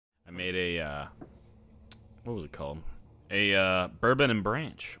made a what was it called? A bourbon and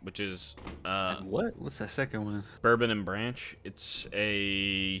branch, which is what? What's that second one? bourbon and branch. It's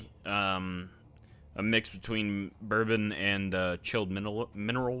a mix between bourbon and chilled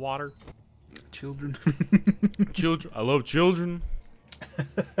mineral water. Children. Children, I love children.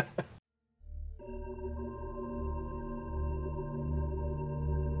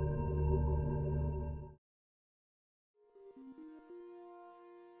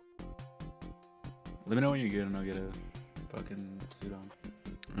 Let me know when you're good and I'll get a fucking suit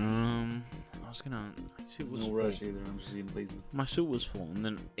on. I was gonna. My suit was No full. rush either. I'm just eating lazy. My suit was full, and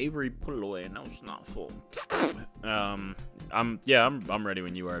then Avery put it away, and now it's not full. I'm ready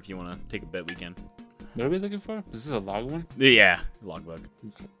when you are. If you want to take a bet, we can. What are we looking for? Is this a log one? Yeah, logbook.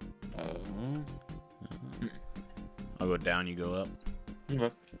 Uh, I'll go down, you go up.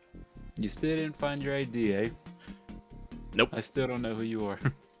 okay. You still didn't find your ID, eh? Nope. I still don't know who you are.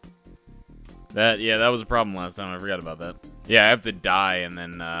 That was a problem last time. I forgot about that. Yeah, I have to die and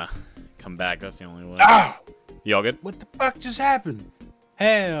then come back. That's the only way. Ah! You all good? What the fuck just happened?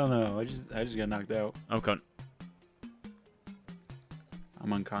 Hell no! I just got knocked out. I'm coming.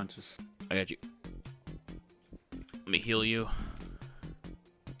 I'm unconscious. I got you. Let me heal you.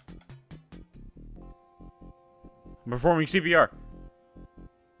 I'm performing CPR.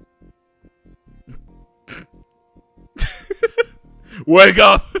 Wake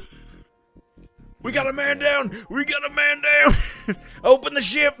up! We got a man down! We got a man down! Open the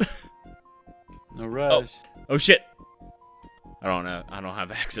ship! No rush. Oh shit! I don't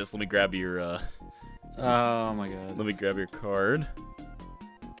have access. Let me grab your Oh my god. let me grab your card.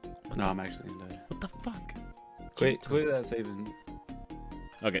 No, I'm actually gonna die. What the fuck? Quit that saving.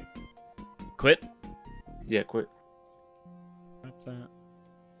 Okay. Quit? Yeah, quit. What's that?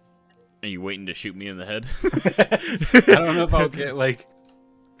 Are you waiting to shoot me in the head? I don't know if I'll get like.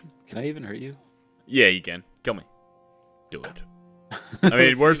 Can I even hurt you? Yeah, you can. Kill me. Do it. I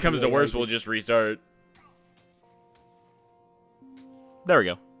mean, worst comes to worst, we'll just restart. There we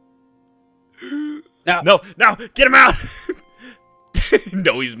go. No. No! Get him out!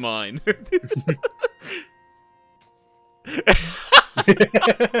 No, he's mine.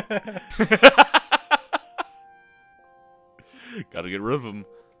 Gotta get rid of him.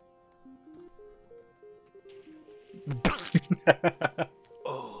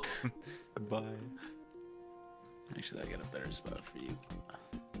 Oh. Goodbye. Actually, I got a better spot for you.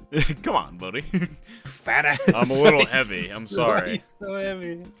 Come on, buddy. Fat ass. I'm a little heavy. I'm sorry. He's so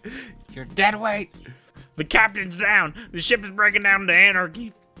heavy. You're dead weight. The captain's down. The ship is breaking down to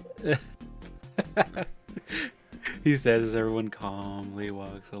anarchy. He says as everyone calmly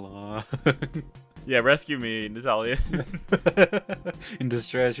walks along. Yeah, rescue me, Natalia. In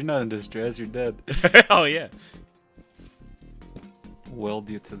distress. You're not in distress. You're dead. Oh, yeah. Weld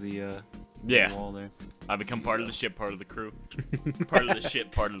you to the Yeah. wall there. I become part of the ship, part of the crew. Part of the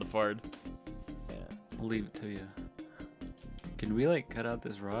ship, part of the fard. Yeah. I'll leave it to you. Can we like cut out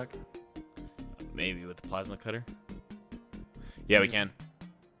this rock? Maybe with the plasma cutter. Yeah, we can.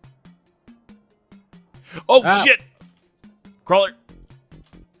 Oh, Ah. shit! Crawler.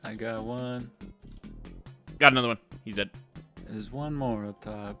 I got one. Got another one. He's dead. There's one more up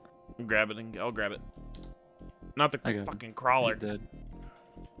top. Grab it and I'll grab it. Not the I got fucking crawler. He's dead.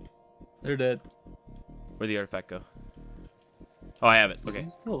 They're dead. Where'd the artifact go? Oh, I have it. Is Okay. he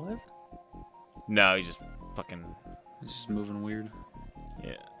still alive? No, he's just fucking. It's just moving weird.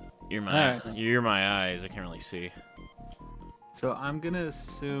 Yeah. You're my. Alright. You're my eyes. I can't really see. So I'm gonna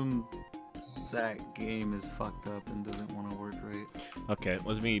assume that game is fucked up and doesn't want to work right. Okay,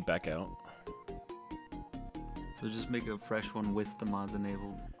 let me back out. So just make a fresh one with the mods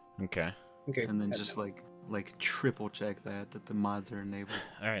enabled, Okay. Okay. and then just like triple check that the mods are enabled.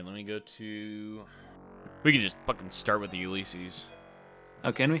 All right, let me go to. We can just fucking start with the Ulysses.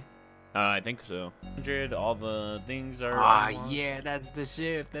 Oh, can we? I think so. 100. All the things are. Ah, unlocked. yeah, that's the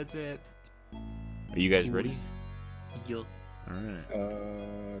ship. That's it. Are you guys ready? Yup. All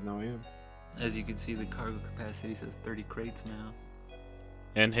right. Now I am. As you can see, the cargo capacity says 30 crates now.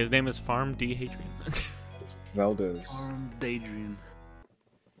 And his name is Farm D. Hadrian. Valdez. Daydream.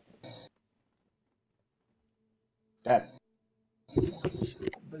 That.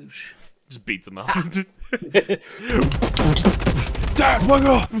 Boosh. Just beats him up. Dad, wake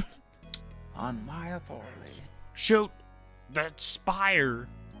up! On my authority. Shoot that spire.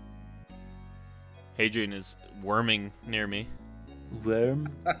 Hadrian is worming near me. Worm.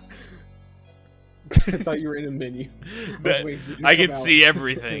 I thought you were in a menu. But waiting for you to I can come out. see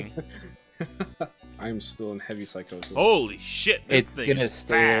everything. I'm still in heavy psychosis. Holy shit! This It's thing gonna is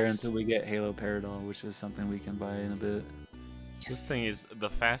stay there fast. until we get Halo Paradol, which is something we can buy in a bit. This thing is the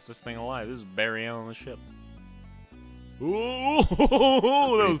fastest thing alive. This is Barry Allen on the ship. Ooh,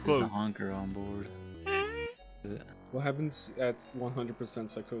 that was close. There's a honker on board. What happens at 100%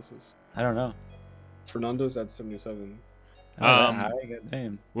 psychosis? I don't know. Fernando's at 77. Oh, that high? God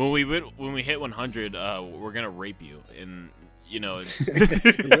damn. When we hit 100, we're gonna rape you, and you know, it's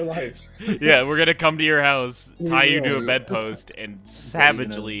In real life. yeah, we're gonna come to your house, tie you to a life. bedpost, and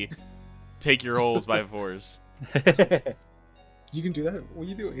savagely take your holes by force. You can do that? What are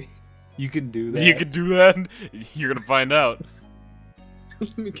you doing? You can do that. You can do that. You're gonna find out.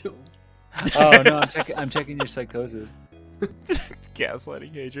 Let me kill him. Oh no, I'm checking your psychosis.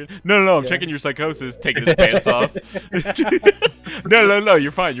 Gaslighting Adrian. No, I'm checking your psychosis, taking his pants off. No,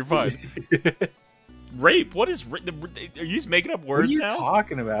 you're fine. You're fine. Rape? What is? Are you just making up words now? What are you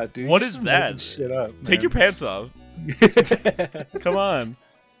talking about, dude? What You're is just that? making shit up. Take Man. your pants off. Come on.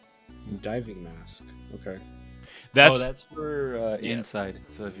 Diving mask. Okay. That's for inside.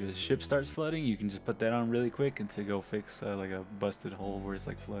 So if your ship starts flooding, you can just put that on really quick and to go fix like a busted hole where it's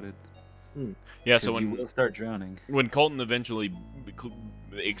like flooded. yeah. So you will start drowning. when Colton eventually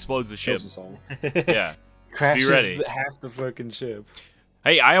explodes the ship, Kills us all. yeah. Crashes ready. half the fucking ship.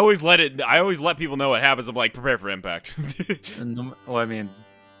 Hey, I always let people know what happens. I'm like, prepare for impact. Well, I mean,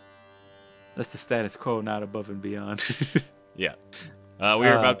 that's the status quo, not above and beyond. yeah. We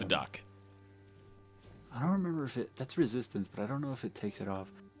are about to dock. I don't remember if that's resistance, but I don't know if it takes it off.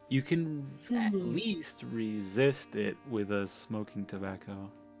 You can at least resist it with a smoking tobacco.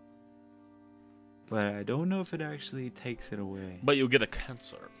 But I don't know if it actually takes it away. But you'll get a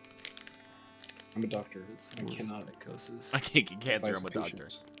cancer. I'm a doctor. It's I cannot. psychosis. I can't get cancer. I'm a advise doctor.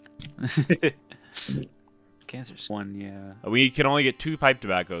 patients. Cancer's one, yeah. We can only get 2 pipe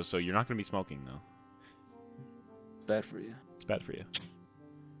tobaccos, so you're not going to be smoking, though. Bad for you. It's bad for you. I'm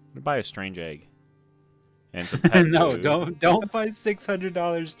going to buy a strange egg. And some pet No, food. don't buy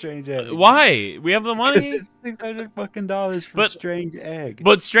 $600 strange egg. Why? We have the money. It's $600 fucking dollars for But- strange egg.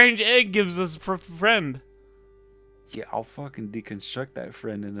 But strange egg gives us a friend. Yeah, I'll fucking deconstruct that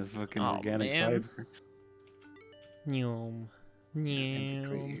friend in a fucking Oh, organic man. fiber. Nyum.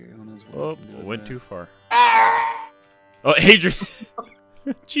 Integrate Nyum. your own as Oh, well. Can do went that. too far. Oh, Adrian.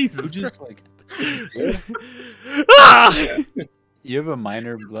 Jesus Who Christ. just like Ah! you have a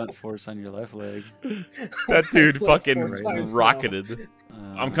minor blunt force on your left leg. That dude fucking Right now. rocketed.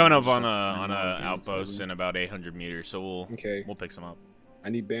 I'm coming up on a a outpost in about 800 meters, so Okay. we'll pick some up. I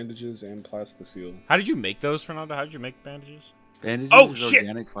need bandages and plasticine. How did you make those, Fernando? How did you make bandages? Bandages Oh, is shit!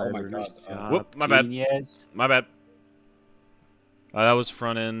 organic Oh my fiber. God. Nice job, Whoop, my bad. genius. My bad. That was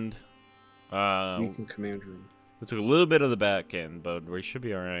front end. Beacon command room. We took a little bit of the back end, but we should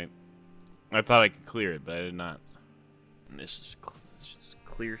be all right. I thought I could clear it, but I did not. And this is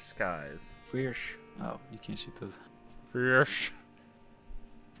clear skies. Fresh. Oh, you can't shoot those. Fresh.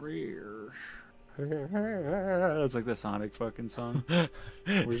 Fresh. That's like the Sonic fucking song.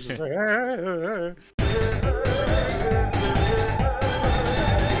 We're just like,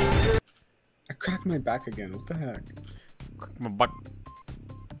 I cracked my back again. What the heck? My butt.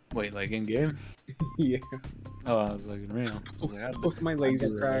 wait, like in game? Yeah. Oh, I was like in real. I was like, I- Both my legs I are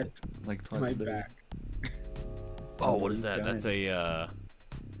do that, cracked. like twice My a day. back. Oh, what is that? Dying. That's a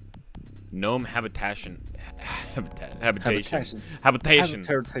gnome habitation. Habitation.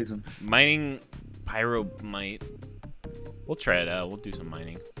 Habitation. Mining pyromite. We'll try it out. We'll do some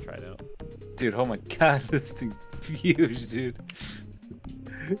mining. Try it out. Dude, oh my god, this thing's huge, dude.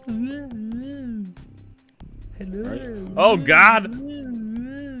 Hello. Oh, God!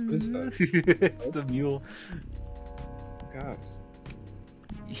 What is that? It's the mule. Guys.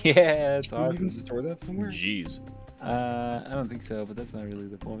 Yeah, it's Can you even awesome. store that somewhere? Jeez. I don't think so, but that's not really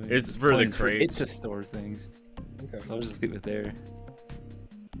the point. It's for the point is crates. It's to store things. Okay. So I'll just leave it there.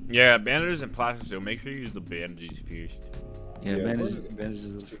 Yeah, bandages and plastic, so make sure you use the bandages first. Yeah, Yeah, bandages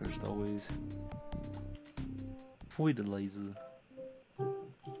is first always. Void laser.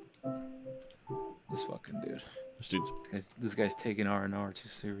 This fucking dude. This guy's taking R&R too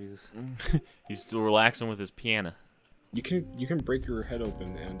serious. He's still relaxing with his piano. You can break your head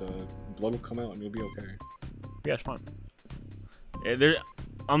open and blood will come out and you'll be okay. Yeah, it's fun. Yeah, there,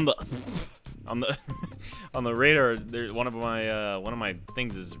 on the on the radar, there one of my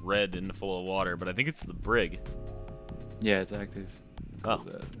things is red and full of water, but I think it's the brig. Yeah, it's active. Oh.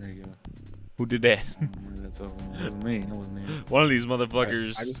 There you go. Who did that? That's over. It wasn't me. It wasn't me. One of these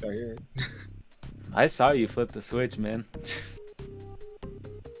motherfuckers. I just got here. I saw you flip the switch, man.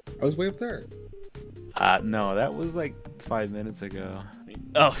 I was way up there. No, that was like 5 minutes ago.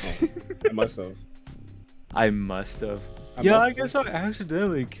 Oh. I must have. I must have. I Yeah, must I have. guess I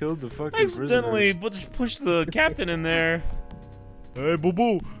accidentally killed the fucking Accidentally prisoners. push the captain in there. Hey, boo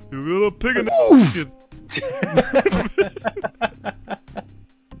boo, you got a pig in the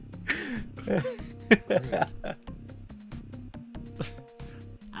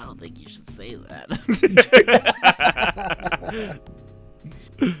I don't think you should say that.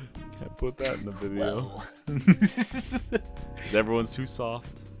 Can't put that in the video. Because everyone's too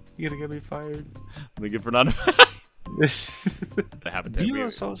soft. You're gonna get me fired. I'm gonna get for not. That happened to Do you me.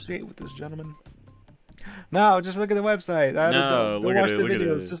 associate with this gentleman? No, just look at the website. No, don't look at watch it, the look at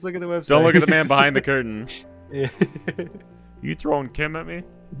videos. it. Just look at the website. Don't look at the man behind the curtain. Yeah. You throwing Kim at me?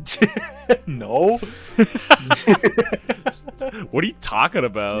 No. What are you talking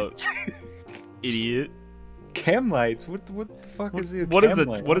about, idiot? Chem lights. What the fuck is it? What is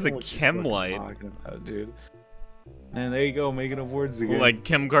a chem light? Talking about, dude. And there you go, making awards again. Like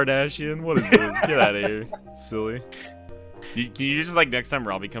Kim Kardashian? What is this? Get out of here, silly. Can you just like next time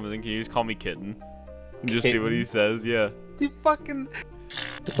Robbie comes in, can you just call me Kitten? And just see what he says? Yeah. You fucking.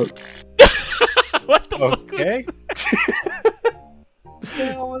 What the fuck? Okay. What the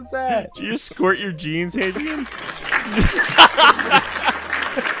hell was that? Did you just squirt your jeans, Hadrian?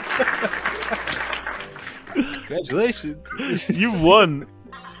 Congratulations. You won.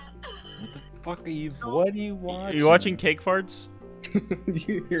 Fuck are you? What are you watching? Are you watching cake farts?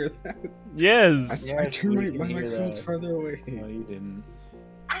 You hear that? Yes. I turned we my can hear microphone's that. farther away. No, you didn't.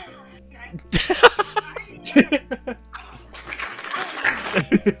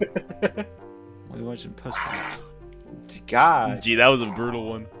 What are you watching? Puss Pants. God. Gee, that was a brutal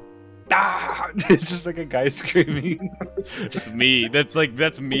one. Ah! It's just like a guy screaming. It's me.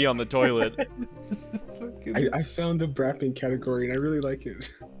 That's me on the toilet. I found the brapping category and I really like it.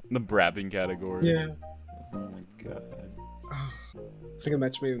 The brapping category. Yeah. Oh my god. It's like a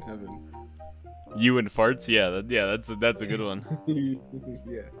match made in heaven. You and farts? Yeah, that's a good one. Yeah.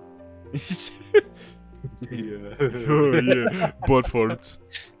 Yeah. Oh yeah, butt farts.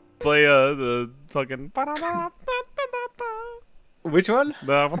 Play the fucking Which one?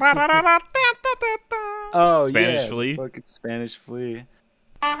 the Oh, Spanish yeah, flea. Fucking Spanish flea.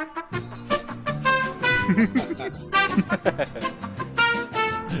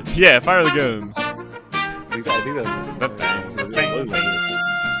 Yeah, fire the guns. I think that was That thing.